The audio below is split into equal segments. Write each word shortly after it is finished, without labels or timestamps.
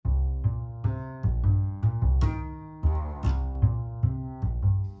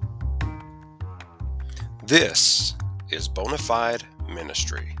This is Bonafide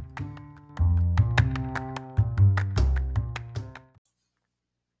Ministry.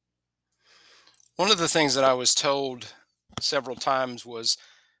 One of the things that I was told several times was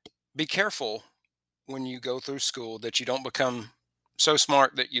be careful when you go through school that you don't become so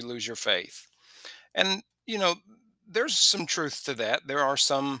smart that you lose your faith. And, there's some truth to that. There are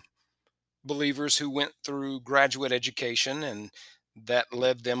some believers who went through graduate education and that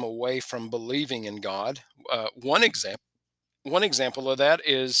led them away from believing in God. One example of that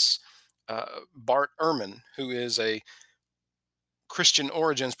is Bart Ehrman, who is a Christian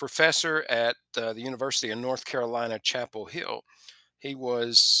origins professor at the University of North Carolina, Chapel Hill. He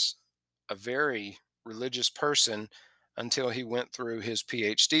was a very religious person until he went through his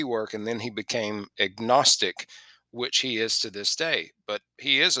PhD work, and then he became agnostic, which he is to this day. But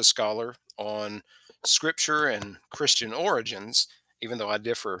he is a scholar on scripture and Christian origins, even though I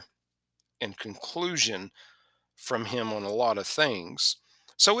differ in conclusion from him on a lot of things.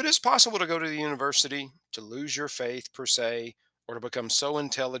 So it is possible to go to the university, to lose your faith per se, or to become so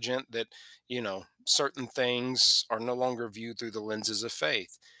intelligent that, certain things are no longer viewed through the lenses of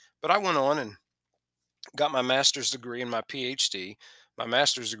faith. But I went on and got my master's degree and my PhD. My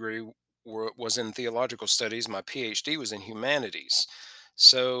master's degree was in theological studies, my PhD was in humanities.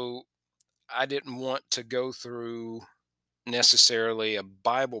 So I didn't want to go through necessarily a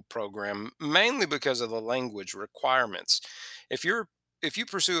Bible program, mainly because of the language requirements. If you're if you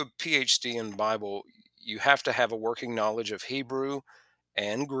pursue a PhD in Bible, you have to have a working knowledge of Hebrew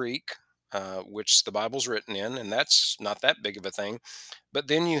and Greek, which the Bible's written in, and that's not that big of a thing. But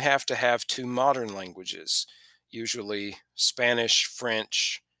then you have to have two modern languages, usually Spanish,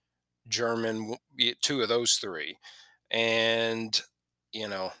 French, German, two of those three. And,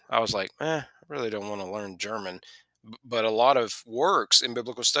 I was like, I really don't want to learn German. But a lot of works in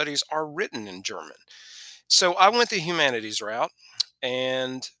biblical studies are written in German. So I went the humanities route.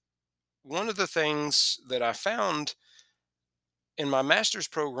 And one of the things that I found in my master's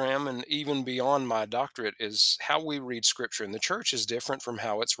program and even beyond my doctorate is how we read scripture in the church is different from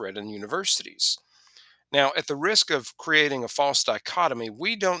how it's read in universities. Now, at the risk of creating a false dichotomy,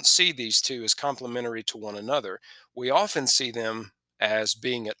 we don't see these two as complementary to one another. We often see them as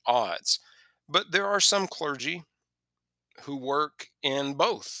being at odds. But there are some clergy who work in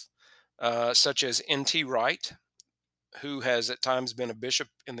both, such as N.T. Wright, who has at times been a bishop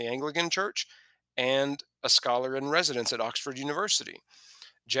in the Anglican Church and a scholar in residence at Oxford University.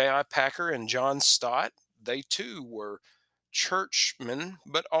 J.I. Packer and John Stott, they too were churchmen,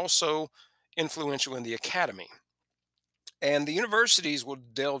 but also influential in the academy. And the universities will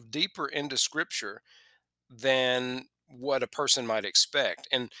delve deeper into scripture than what a person might expect.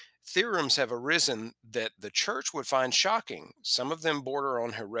 And theorems have arisen that the church would find shocking. Some of them border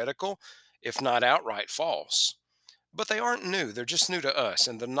on heretical, if not outright false. But they aren't new, they're just new to us.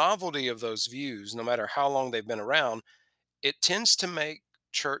 And the novelty of those views, no matter how long they've been around, it tends to make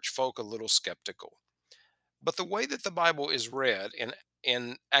church folk a little skeptical. But the way that the Bible is read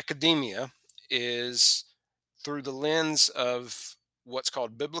in academia is through the lens of what's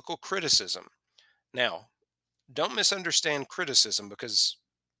called biblical criticism. Now, don't misunderstand criticism because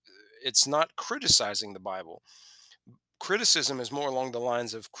it's not criticizing the Bible. Criticism is more along the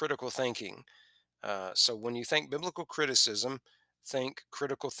lines of critical thinking. So when you think biblical criticism, think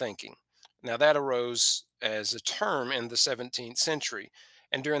critical thinking. Now, that arose as a term in the 17th century.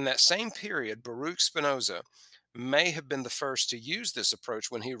 And during that same period, Baruch Spinoza may have been the first to use this approach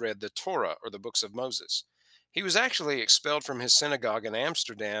when he read the Torah or the books of Moses. He was actually expelled from his synagogue in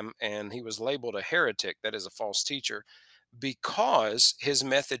Amsterdam and he was labeled a heretic, that is, a false teacher, because his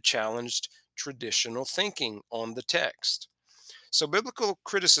method challenged traditional thinking on the text. So, biblical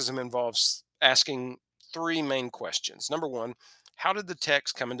criticism involves asking three main questions. Number one, how did the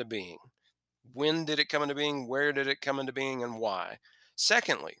text come into being? When did it come into being? Where did it come into being? And why?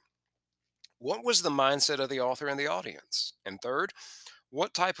 Secondly, what was the mindset of the author and the audience? And third,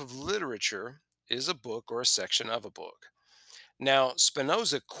 what type of literature is a book or a section of a book? Now,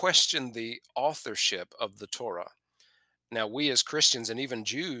 Spinoza questioned the authorship of the Torah. Now, we as Christians and even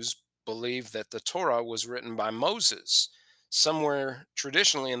Jews believe that the Torah was written by Moses somewhere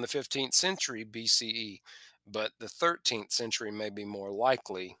traditionally in the 15th century BCE, but the 13th century may be more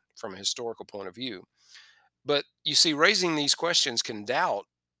likely from a historical point of view. But you see, raising these questions can doubt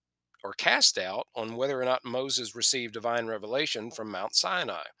or cast doubt on whether or not Moses received divine revelation from Mount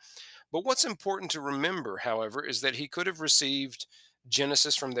Sinai. But what's important to remember, however, is that he could have received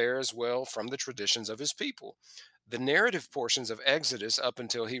Genesis from there as well from the traditions of his people. The narrative portions of Exodus up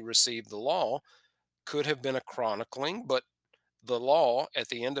until he received the law could have been a chronicling, but the law at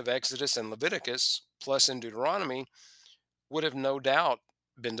the end of Exodus and Leviticus plus in Deuteronomy would have no doubt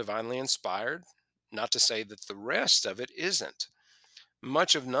been divinely inspired, not to say that the rest of it isn't.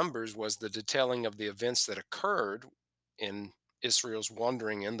 Much of Numbers was the detailing of the events that occurred in Israel's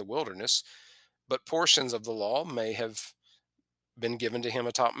wandering in the wilderness, but portions of the law may have been given to him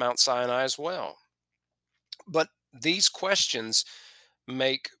atop Mount Sinai as well. But these questions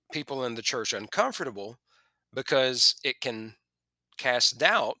make people in the church uncomfortable because it can cast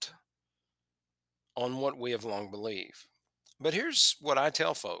doubt on what we have long believed. But here's what I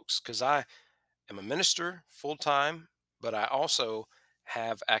tell folks, because I am a minister full time, but I also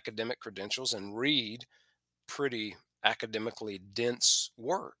have academic credentials and read pretty academically dense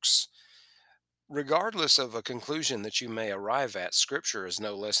works. Regardless of a conclusion that you may arrive at, Scripture is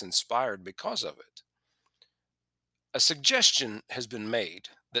no less inspired because of it. A suggestion has been made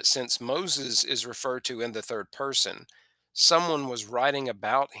that since Moses is referred to in the third person, someone was writing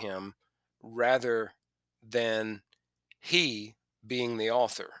about him rather than he being the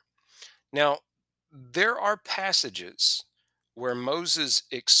author. Now, there are passages where Moses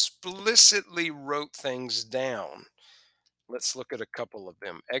explicitly wrote things down. Let's look at a couple of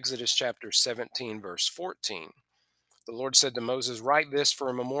them. Exodus chapter 17, verse 14. The Lord said to Moses, "Write this for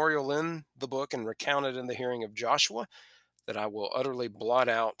a memorial in the book and recount it in the hearing of Joshua, that I will utterly blot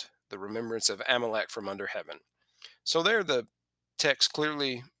out the remembrance of Amalek from under heaven." So there the text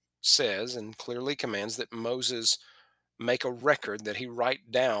clearly says and clearly commands that Moses make a record, that he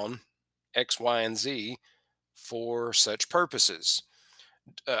write down X, Y, and Z for such purposes.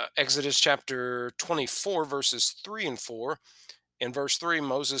 Exodus chapter 24, verses 3 and 4. In verse 3,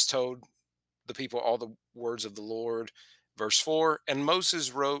 Moses told the people all the words of the Lord. Verse 4, and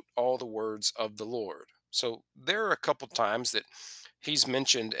Moses wrote all the words of the Lord. So there are a couple times that he's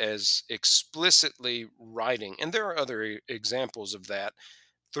mentioned as explicitly writing, and there are other examples of that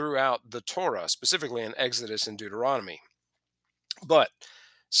throughout the Torah, specifically in Exodus and Deuteronomy. But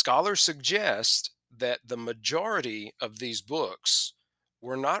scholars suggest that the majority of these books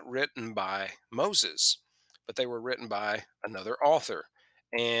were not written by Moses, but they were written by another author.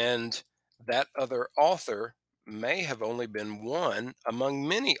 And that other author may have only been one among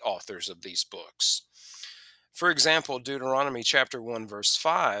many authors of these books. For example, Deuteronomy chapter 1, verse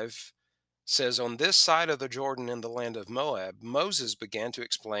 5 says, "On this side of the Jordan in the land of Moab, Moses began to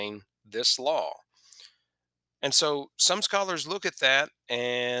explain this law." And so some scholars look at that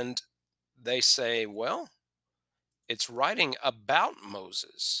and they say, well, it's writing about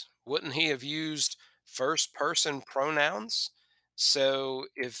Moses. Wouldn't he have used first person pronouns? So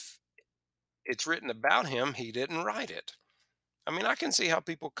if it's written about him, he didn't write it. I mean, I can see how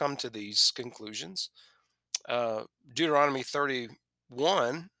people come to these conclusions. Deuteronomy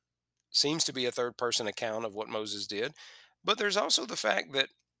 31 seems to be a third person account of what Moses did. But there's also the fact that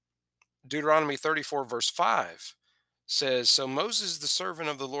Deuteronomy 34, verse 5 says, "So Moses, the servant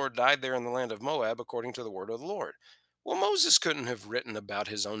of the Lord, died there in the land of Moab according to the word of the Lord." Well, Moses couldn't have written about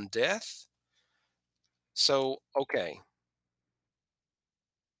his own death. So, okay,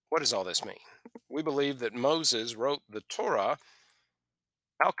 what does all this mean? We believe that Moses wrote the Torah.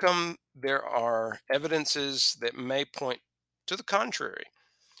 How come there are evidences that may point to the contrary?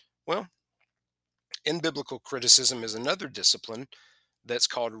 Well, in biblical criticism is another discipline that's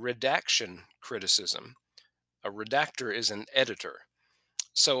called redaction criticism. A redactor is an editor.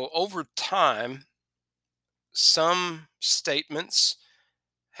 So over time, some statements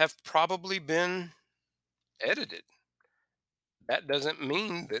have probably been edited. That doesn't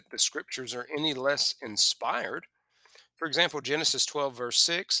mean that the scriptures are any less inspired. For example, Genesis 12, verse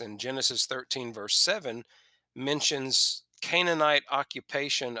 6 and Genesis 13, verse 7 mentions Canaanite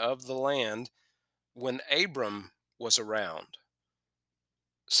occupation of the land when Abram was around.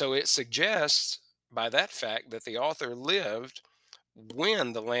 So it suggests by that fact that the author lived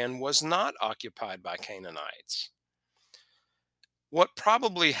when the land was not occupied by Canaanites. What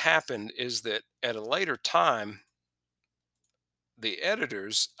probably happened is that at a later time, the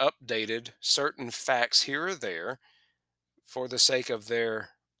editors updated certain facts here or there for the sake of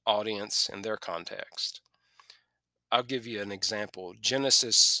their audience and their context. I'll give you an example.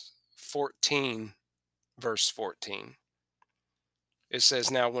 Genesis 14, verse 14. It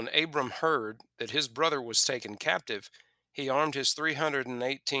says, "Now when Abram heard that his brother was taken captive, he armed his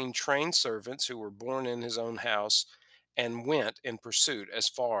 318 trained servants who were born in his own house and went in pursuit as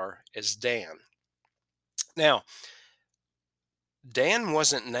far as Dan." Now, Dan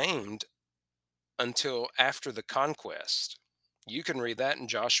wasn't named until after the conquest. You can read that in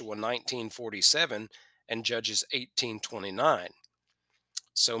Joshua 19:47 and Judges 18:29.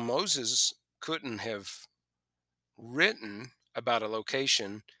 So Moses couldn't have written about a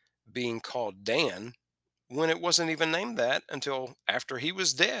location being called Dan when it wasn't even named that until after he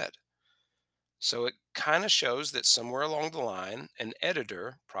was dead. So it kind of shows that somewhere along the line, an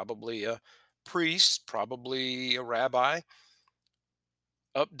editor, probably a priest, probably a rabbi,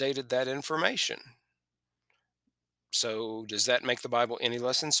 updated that information. So does that make the Bible any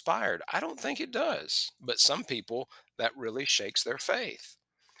less inspired? I don't think it does. But some people, that really shakes their faith.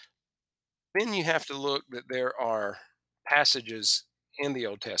 Then you have to look that there are passages in the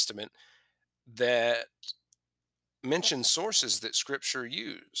Old Testament that mention sources that Scripture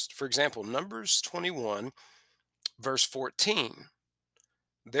used. For example, Numbers 21, verse 14.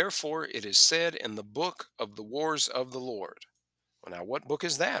 Therefore, it is said in the book of the wars of the Lord. Well, now, what book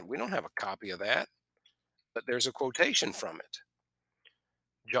is that? We don't have a copy of that, but there's a quotation from it.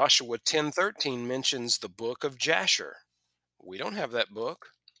 Joshua 10:13 mentions the book of Jasher. We don't have that book.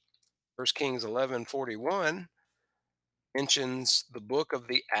 First Kings 11:41 mentions the book of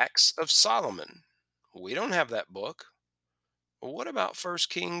the Acts of Solomon. We don't have that book. Well, what about First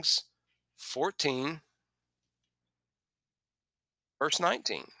Kings 14, verse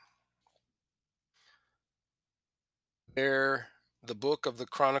 19? There, the book of the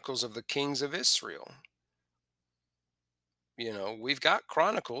Chronicles of the Kings of Israel. We've got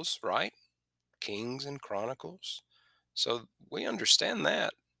Chronicles, right? Kings and Chronicles. So we understand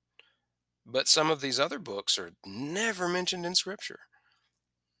that. But some of these other books are never mentioned in Scripture.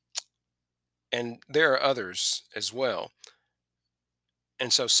 And there are others as well.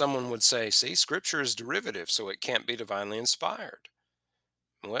 And so someone would say, see, Scripture is derivative, so it can't be divinely inspired.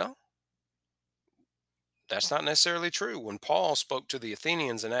 Well, that's not necessarily true. When Paul spoke to the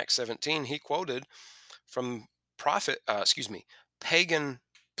Athenians in Acts 17, he quoted from pagan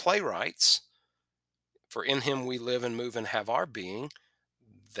playwrights, for in him we live and move and have our being.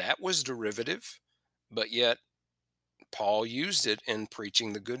 That was derivative, but yet Paul used it in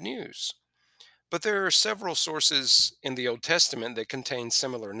preaching the good news. But there are several sources in the Old Testament that contain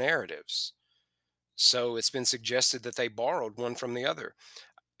similar narratives. So it's been suggested that they borrowed one from the other.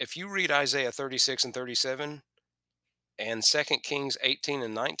 If you read Isaiah 36 and 37 and 2 Kings 18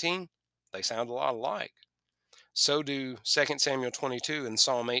 and 19, they sound a lot alike. So do 2 Samuel 22 and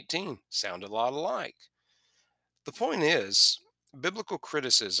Psalm 18 sound a lot alike. The point is, biblical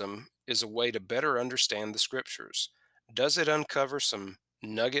criticism is a way to better understand the scriptures. Does it uncover some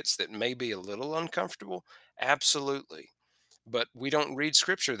nuggets that may be a little uncomfortable? Absolutely. But we don't read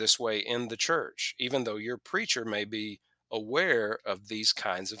scripture this way in the church, even though your preacher may be aware of these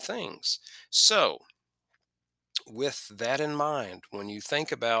kinds of things. So, with that in mind, when you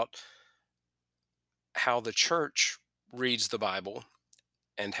think about how the church reads the Bible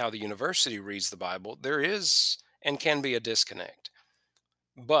and how the university reads the Bible, there is and can be a disconnect.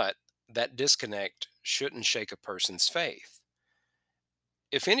 But that disconnect shouldn't shake a person's faith.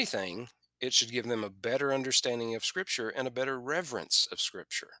 If anything, it should give them a better understanding of Scripture and a better reverence of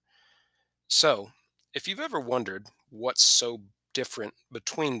Scripture. So, if you've ever wondered what's so different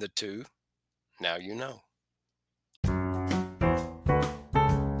between the two, now you know.